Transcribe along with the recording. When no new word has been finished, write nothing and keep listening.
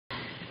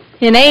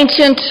In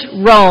ancient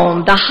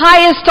Rome, the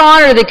highest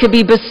honor that could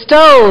be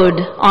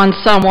bestowed on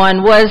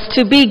someone was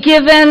to be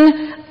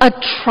given a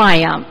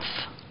triumph.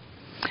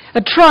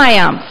 A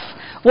triumph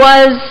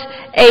was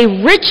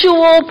a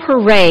ritual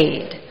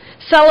parade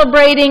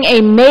celebrating a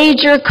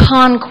major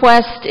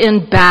conquest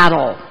in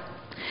battle.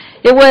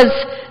 It was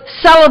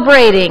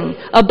celebrating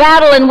a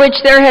battle in which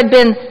there had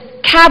been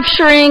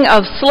capturing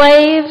of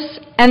slaves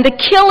and the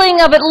killing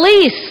of at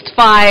least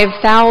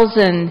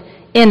 5,000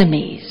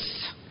 enemies.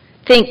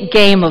 Think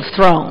Game of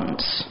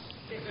Thrones.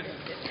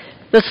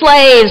 The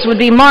slaves would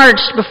be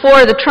marched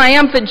before the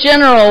triumphant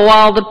general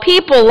while the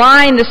people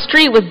lined the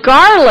street with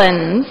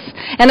garlands,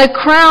 and a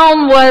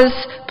crown was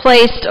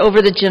placed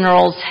over the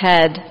general's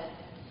head.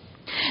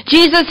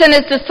 Jesus and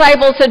his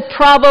disciples had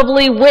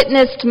probably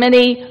witnessed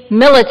many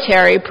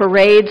military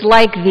parades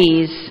like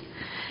these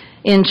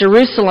in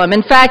Jerusalem.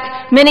 In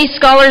fact, many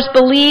scholars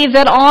believe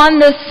that on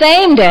the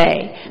same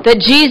day that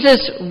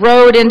Jesus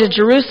rode into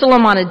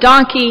Jerusalem on a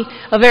donkey,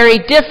 a very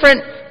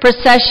different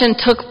procession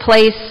took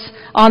place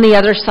on the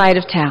other side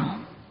of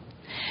town.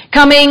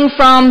 Coming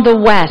from the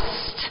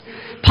west,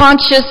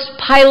 Pontius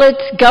Pilate,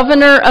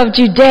 governor of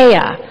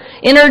Judea,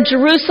 entered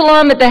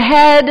Jerusalem at the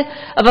head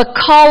of a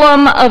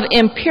column of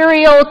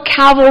imperial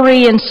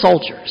cavalry and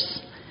soldiers.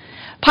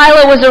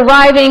 Pilate was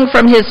arriving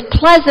from his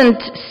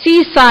pleasant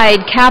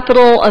seaside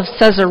capital of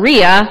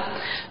Caesarea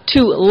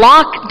to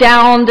lock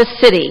down the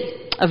city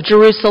of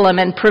Jerusalem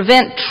and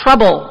prevent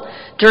trouble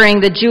during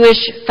the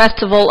Jewish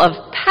festival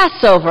of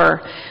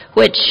Passover,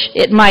 which,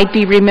 it might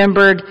be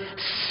remembered,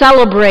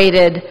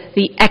 celebrated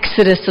the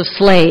exodus of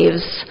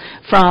slaves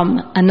from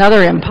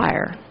another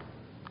empire.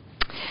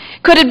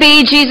 Could it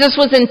be Jesus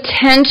was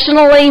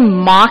intentionally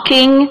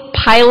mocking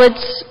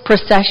Pilate's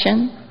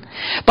procession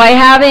by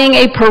having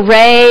a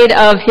parade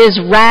of his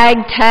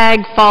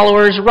ragtag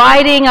followers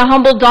riding a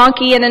humble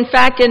donkey, and in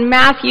fact in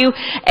Matthew,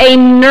 a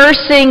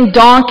nursing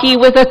donkey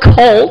with a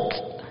colt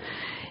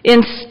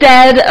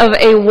instead of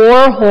a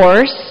war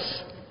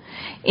horse,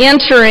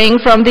 entering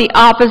from the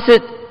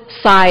opposite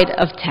side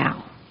of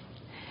town?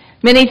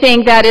 Many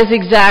think that is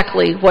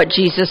exactly what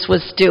Jesus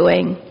was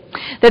doing,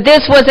 that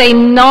this was a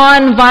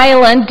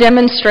nonviolent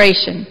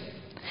demonstration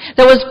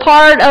that was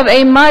part of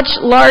a much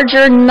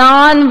larger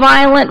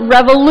nonviolent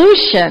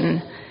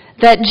revolution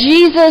that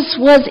Jesus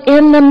was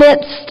in the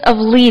midst of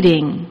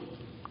leading.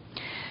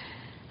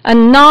 A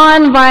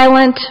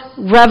nonviolent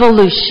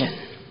revolution.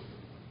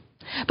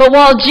 But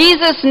while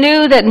Jesus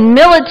knew that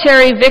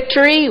military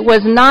victory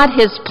was not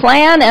his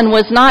plan and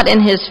was not in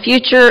his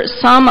future,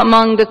 some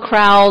among the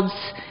crowds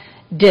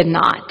did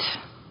not.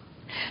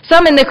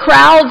 Some in the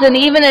crowds, and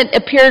even it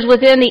appears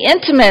within the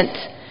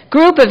intimate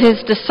group of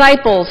his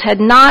disciples, had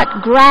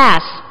not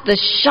grasped the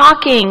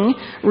shocking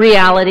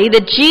reality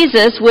that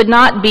Jesus would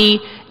not be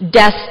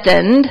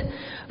destined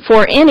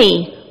for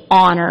any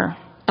honor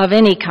of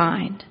any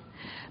kind,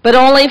 but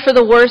only for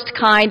the worst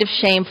kind of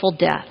shameful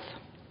death.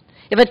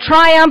 If a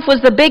triumph was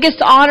the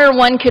biggest honor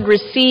one could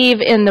receive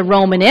in the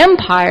Roman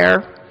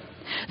Empire,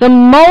 the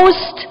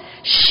most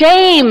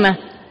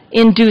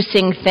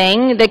shame-inducing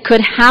thing that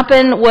could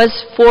happen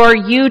was for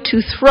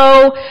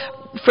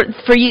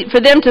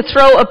them to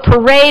throw a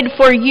parade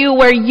for you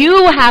where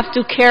you have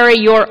to carry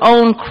your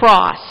own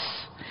cross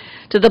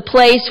to the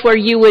place where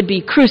you would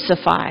be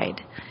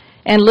crucified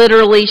and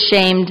literally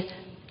shamed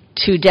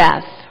to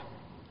death.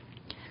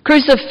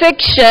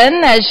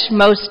 Crucifixion, as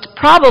most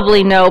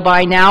probably know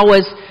by now,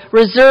 was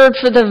reserved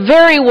for the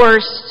very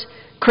worst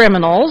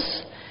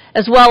criminals,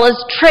 as well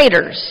as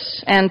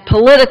traitors and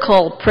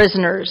political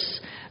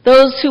prisoners,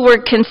 those who were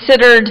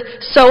considered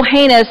so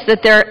heinous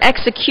that their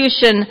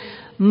execution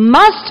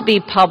must be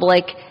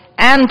public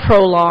and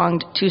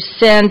prolonged to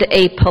send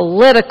a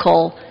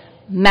political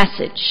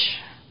message.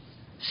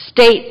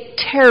 State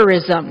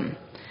terrorism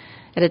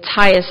at its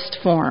highest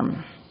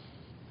form.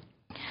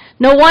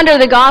 No wonder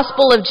the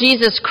gospel of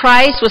Jesus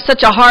Christ was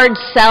such a hard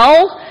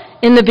sell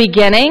in the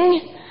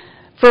beginning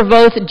for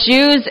both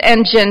Jews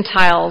and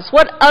Gentiles.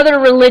 What other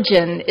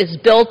religion is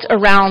built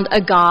around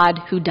a God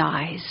who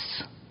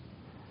dies?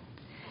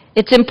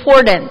 It's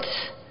important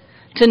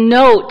to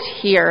note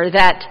here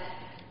that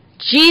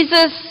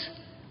Jesus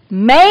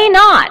may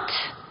not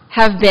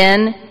have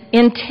been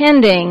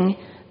intending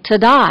to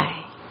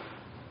die.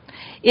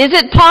 Is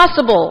it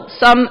possible,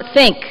 some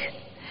think,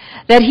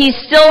 that he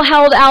still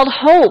held out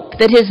hope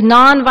that his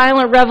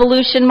nonviolent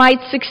revolution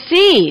might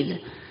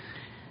succeed,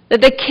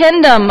 that the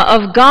kingdom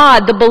of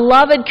God, the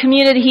beloved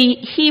community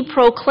he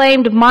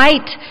proclaimed,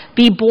 might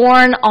be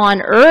born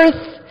on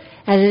earth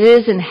as it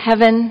is in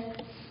heaven,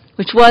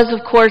 which was,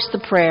 of course, the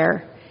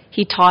prayer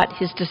he taught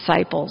his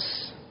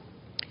disciples.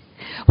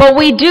 What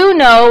we do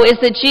know is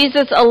that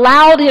Jesus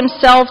allowed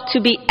himself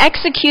to be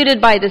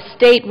executed by the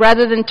state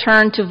rather than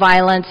turn to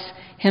violence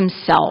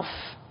himself.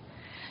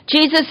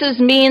 Jesus'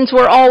 means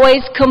were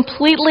always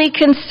completely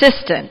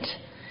consistent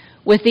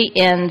with the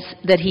ends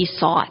that he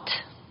sought.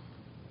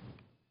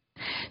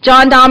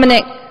 John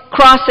Dominic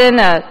Crossan,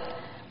 a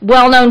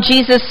well-known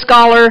Jesus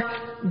scholar,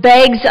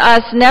 begs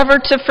us never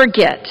to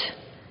forget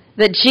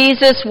that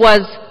Jesus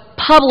was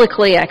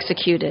publicly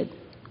executed.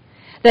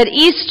 That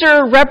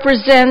Easter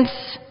represents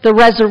the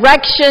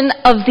resurrection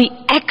of the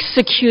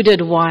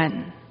executed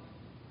one.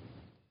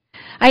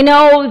 I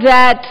know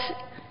that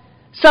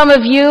some of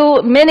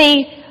you,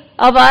 many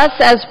of us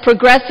as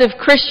progressive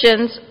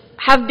Christians,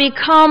 have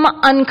become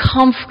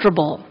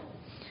uncomfortable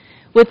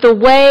with the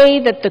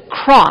way that the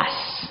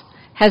cross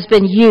has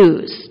been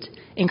used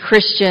in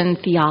Christian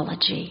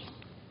theology.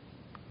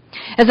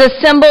 As a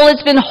symbol,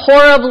 it's been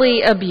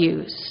horribly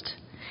abused.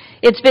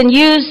 It's been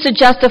used to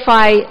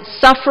justify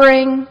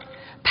suffering,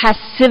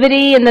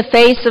 passivity in the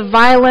face of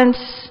violence,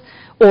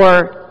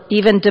 or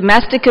even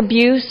domestic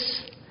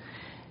abuse.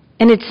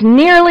 And it's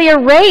nearly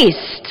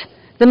erased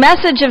the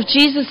message of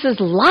Jesus'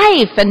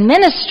 life and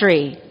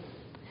ministry.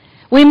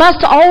 We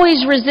must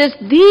always resist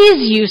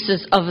these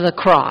uses of the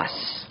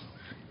cross.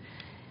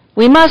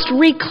 We must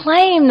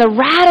reclaim the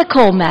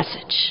radical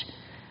message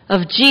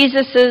of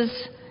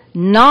Jesus'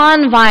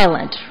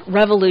 nonviolent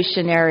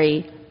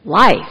revolutionary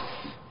life.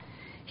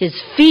 His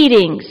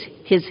feedings,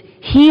 his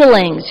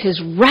healings,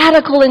 his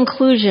radical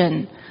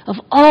inclusion of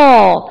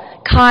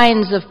all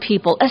kinds of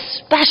people,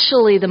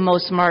 especially the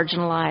most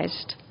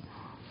marginalized.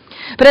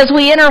 But as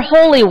we enter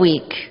Holy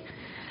Week,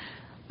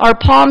 our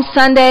Palm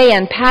Sunday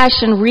and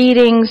Passion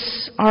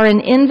readings are an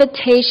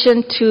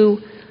invitation to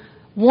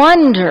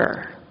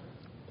wonder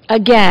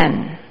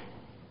again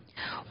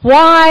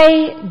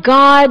why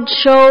God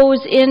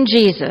chose in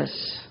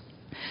Jesus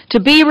to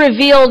be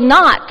revealed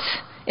not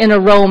in a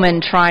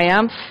Roman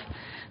triumph,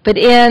 but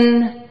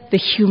in the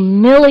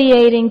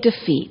humiliating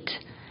defeat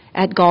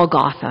at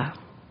Golgotha.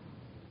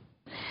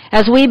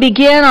 As we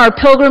begin our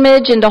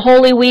pilgrimage into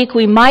Holy Week,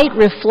 we might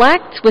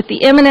reflect with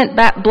the eminent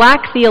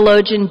black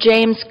theologian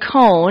James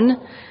Cone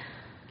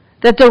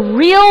that the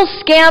real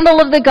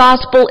scandal of the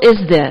gospel is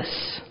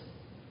this: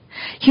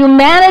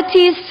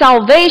 humanity's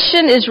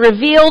salvation is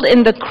revealed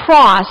in the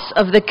cross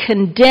of the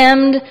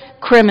condemned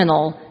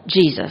criminal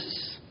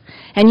Jesus.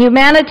 And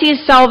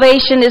humanity's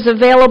salvation is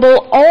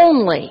available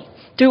only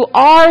through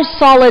our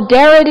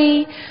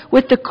solidarity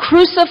with the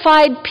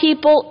crucified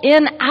people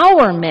in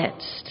our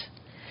midst.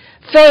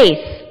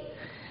 Faith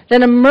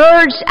that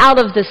emerged out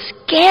of the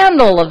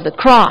scandal of the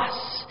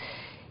cross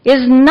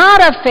is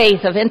not a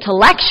faith of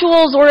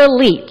intellectuals or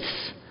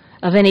elites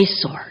of any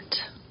sort.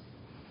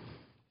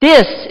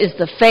 This is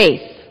the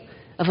faith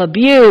of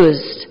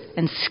abused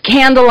and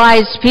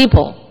scandalized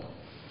people.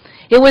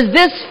 It was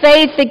this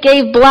faith that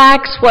gave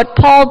blacks what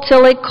Paul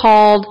Tillich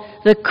called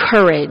the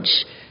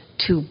courage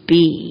to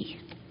be.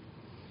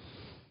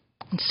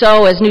 And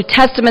so, as New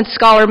Testament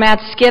scholar Matt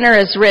Skinner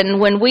has written,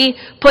 when we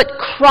put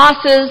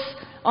crosses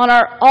on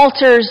our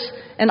altars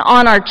and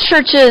on our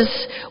churches,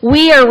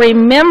 we are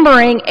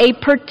remembering a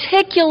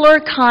particular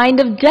kind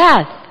of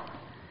death,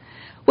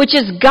 which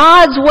is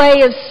God's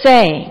way of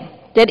saying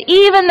that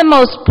even the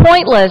most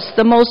pointless,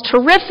 the most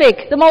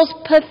horrific, the most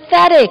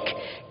pathetic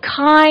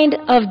kind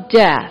of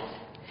death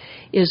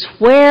is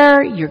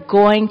where you're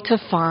going to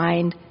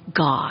find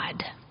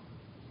God.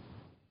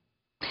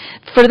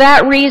 For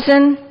that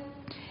reason,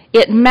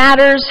 it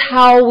matters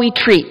how we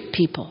treat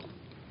people,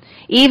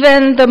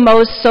 even the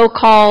most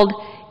so-called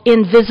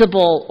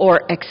invisible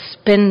or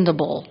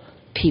expendable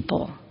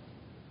people.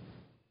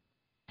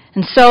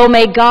 And so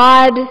may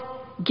God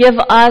give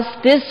us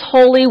this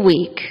Holy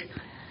Week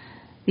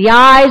the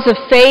eyes of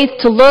faith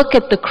to look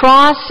at the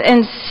cross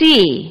and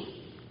see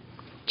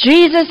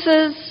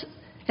Jesus's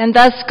and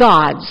thus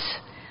God's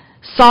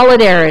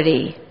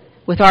solidarity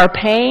with our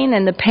pain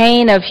and the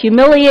pain of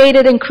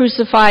humiliated and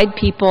crucified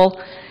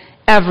people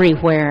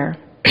everywhere.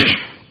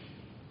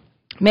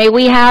 May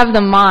we have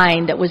the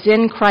mind that was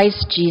in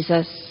Christ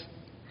Jesus,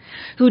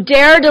 who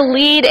dared to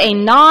lead a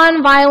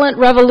nonviolent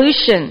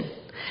revolution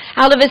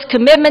out of his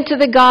commitment to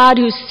the God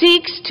who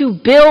seeks to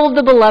build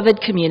the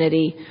beloved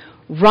community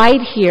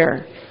right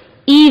here,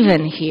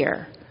 even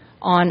here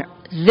on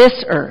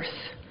this earth,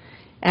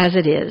 as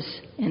it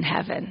is in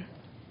heaven.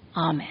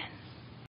 Amen.